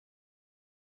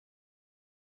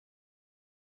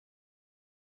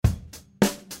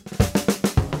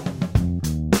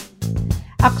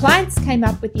Our clients came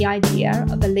up with the idea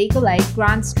of a legal aid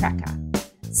grants tracker,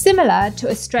 similar to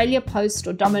Australia Post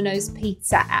or Domino's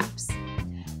Pizza apps,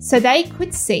 so they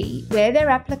could see where their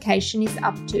application is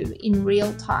up to in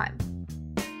real time.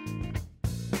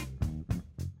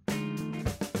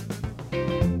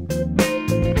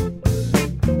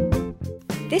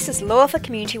 This is Law for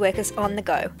Community Workers on the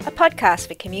Go, a podcast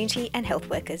for community and health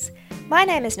workers. My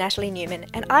name is Natalie Newman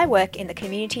and I work in the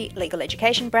Community Legal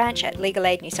Education branch at Legal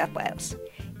Aid New South Wales.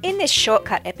 In this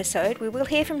shortcut episode, we will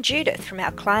hear from Judith from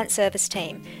our client service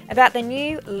team about the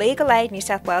new Legal Aid New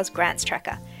South Wales Grants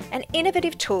Tracker, an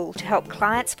innovative tool to help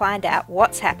clients find out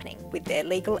what's happening with their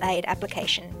legal aid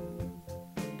application.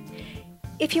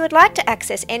 If you would like to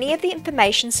access any of the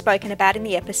information spoken about in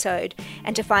the episode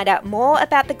and to find out more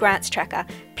about the Grants Tracker,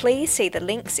 please see the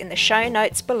links in the show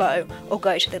notes below or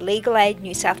go to the Legal Aid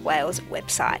New South Wales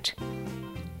website.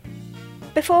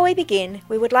 Before we begin,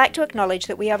 we would like to acknowledge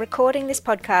that we are recording this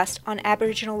podcast on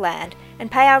Aboriginal land and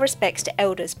pay our respects to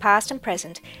elders past and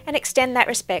present and extend that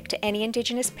respect to any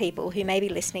Indigenous people who may be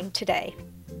listening today.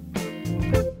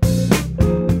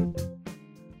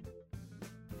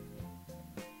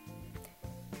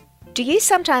 Do you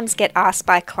sometimes get asked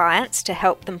by clients to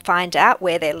help them find out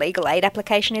where their legal aid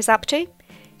application is up to?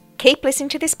 Keep listening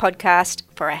to this podcast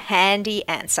for a handy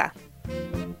answer.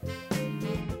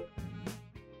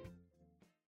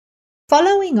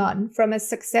 Following on from a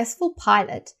successful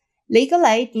pilot, Legal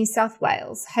Aid New South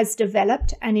Wales has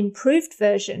developed an improved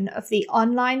version of the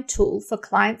online tool for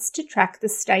clients to track the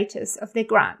status of their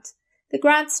grant, the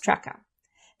Grants Tracker.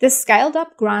 The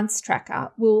scaled-up Grants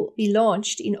Tracker will be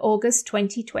launched in August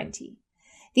 2020.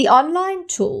 The online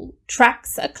tool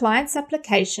tracks a client's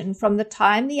application from the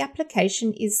time the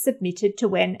application is submitted to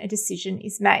when a decision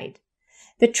is made.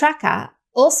 The tracker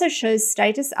also shows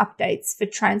status updates for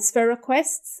transfer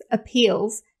requests,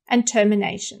 appeals, and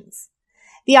terminations.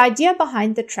 The idea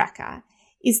behind the tracker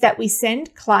is that we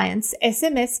send clients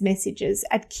SMS messages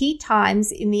at key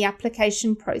times in the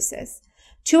application process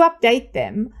to update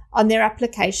them on their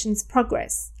application's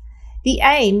progress. The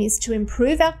aim is to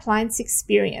improve our clients'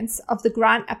 experience of the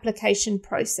grant application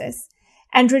process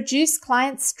and reduce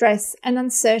client stress and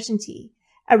uncertainty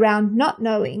around not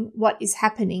knowing what is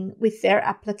happening with their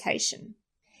application.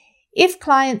 If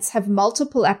clients have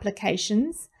multiple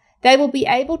applications, they will be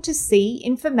able to see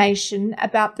information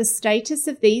about the status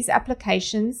of these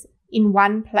applications in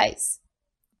one place.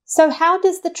 So how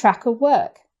does the tracker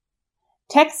work?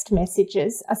 Text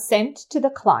messages are sent to the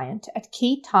client at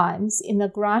key times in the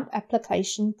grant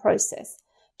application process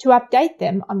to update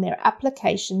them on their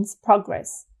application's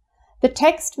progress. The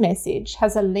text message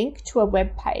has a link to a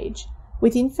web page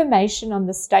with information on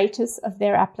the status of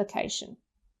their application.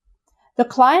 The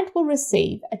client will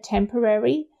receive a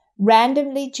temporary,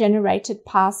 randomly generated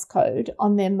passcode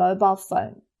on their mobile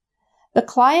phone. The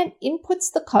client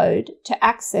inputs the code to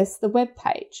access the web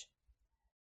page.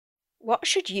 What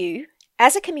should you,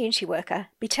 as a community worker,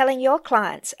 be telling your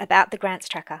clients about the Grants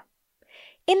Tracker?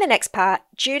 In the next part,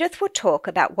 Judith will talk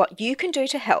about what you can do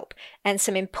to help and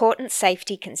some important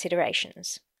safety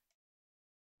considerations.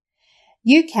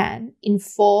 You can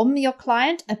inform your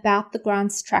client about the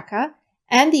Grants Tracker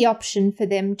and the option for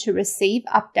them to receive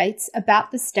updates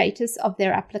about the status of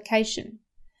their application.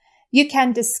 You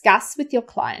can discuss with your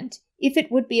client if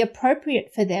it would be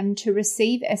appropriate for them to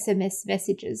receive SMS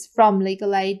messages from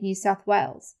Legal Aid New South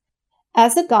Wales.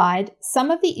 As a guide, some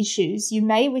of the issues you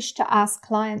may wish to ask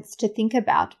clients to think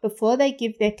about before they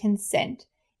give their consent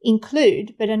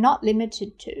include, but are not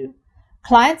limited to,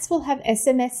 clients will have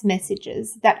SMS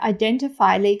messages that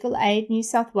identify Legal Aid New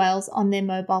South Wales on their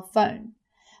mobile phone.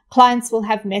 Clients will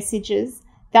have messages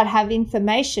that have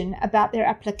information about their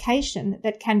application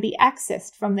that can be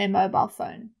accessed from their mobile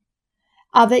phone.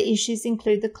 Other issues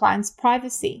include the client's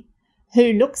privacy.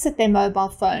 Who looks at their mobile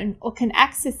phone or can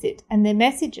access it and their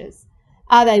messages?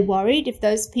 Are they worried if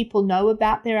those people know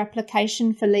about their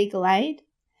application for legal aid?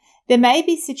 There may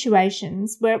be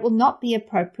situations where it will not be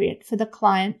appropriate for the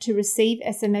client to receive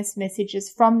SMS messages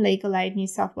from Legal Aid New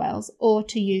South Wales or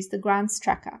to use the Grants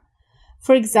Tracker.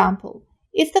 For example,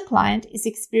 if the client is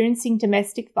experiencing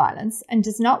domestic violence and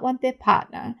does not want their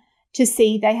partner to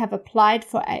see they have applied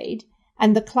for aid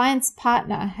and the client's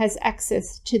partner has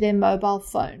access to their mobile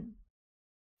phone.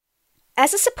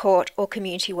 As a support or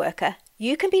community worker,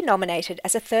 you can be nominated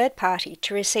as a third party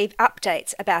to receive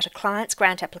updates about a client's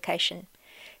grant application.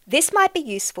 This might be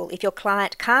useful if your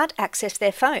client can't access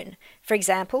their phone. For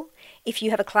example, if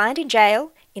you have a client in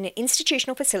jail, in an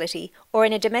institutional facility, or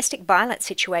in a domestic violence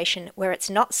situation where it's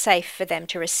not safe for them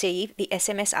to receive the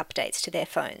SMS updates to their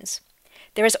phones.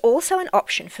 There is also an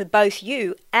option for both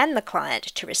you and the client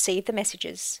to receive the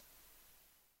messages.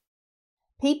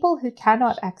 People who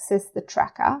cannot access the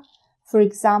tracker, for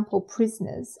example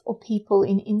prisoners or people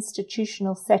in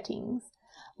institutional settings,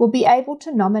 will be able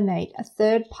to nominate a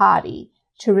third party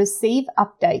to receive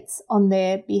updates on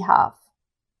their behalf.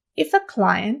 If a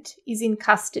client is in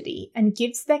custody and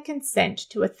gives their consent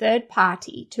to a third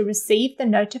party to receive the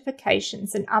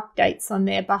notifications and updates on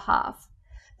their behalf,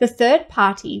 the third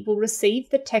party will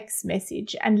receive the text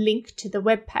message and link to the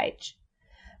web page.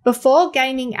 Before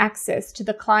gaining access to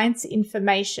the client's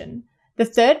information, the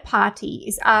third party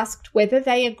is asked whether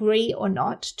they agree or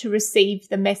not to receive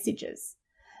the messages.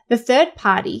 The third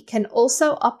party can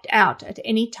also opt out at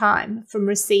any time from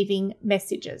receiving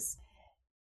messages.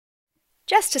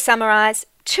 Just to summarise,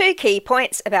 2 key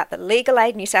points about the Legal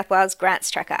Aid New South Wales Grants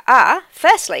Tracker are,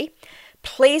 firstly,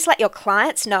 please let your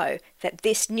clients know that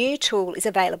this new tool is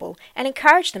available and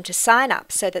encourage them to sign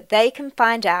up so that they can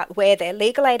find out where their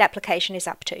legal aid application is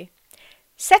up to.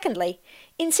 Secondly,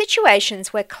 in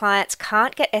situations where clients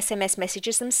can't get SMS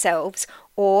messages themselves,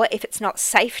 or if it's not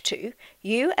safe to,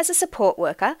 you as a support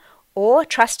worker or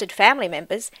trusted family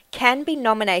members can be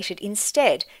nominated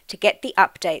instead to get the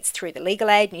updates through the Legal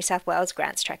Aid New South Wales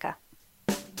Grants Tracker.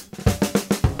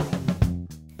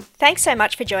 Thanks so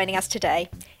much for joining us today.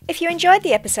 If you enjoyed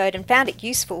the episode and found it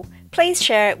useful, please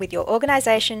share it with your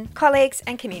organisation, colleagues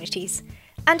and communities.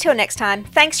 Until next time,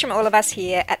 thanks from all of us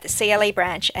here at the CLE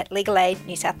branch at Legal Aid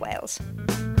New South Wales.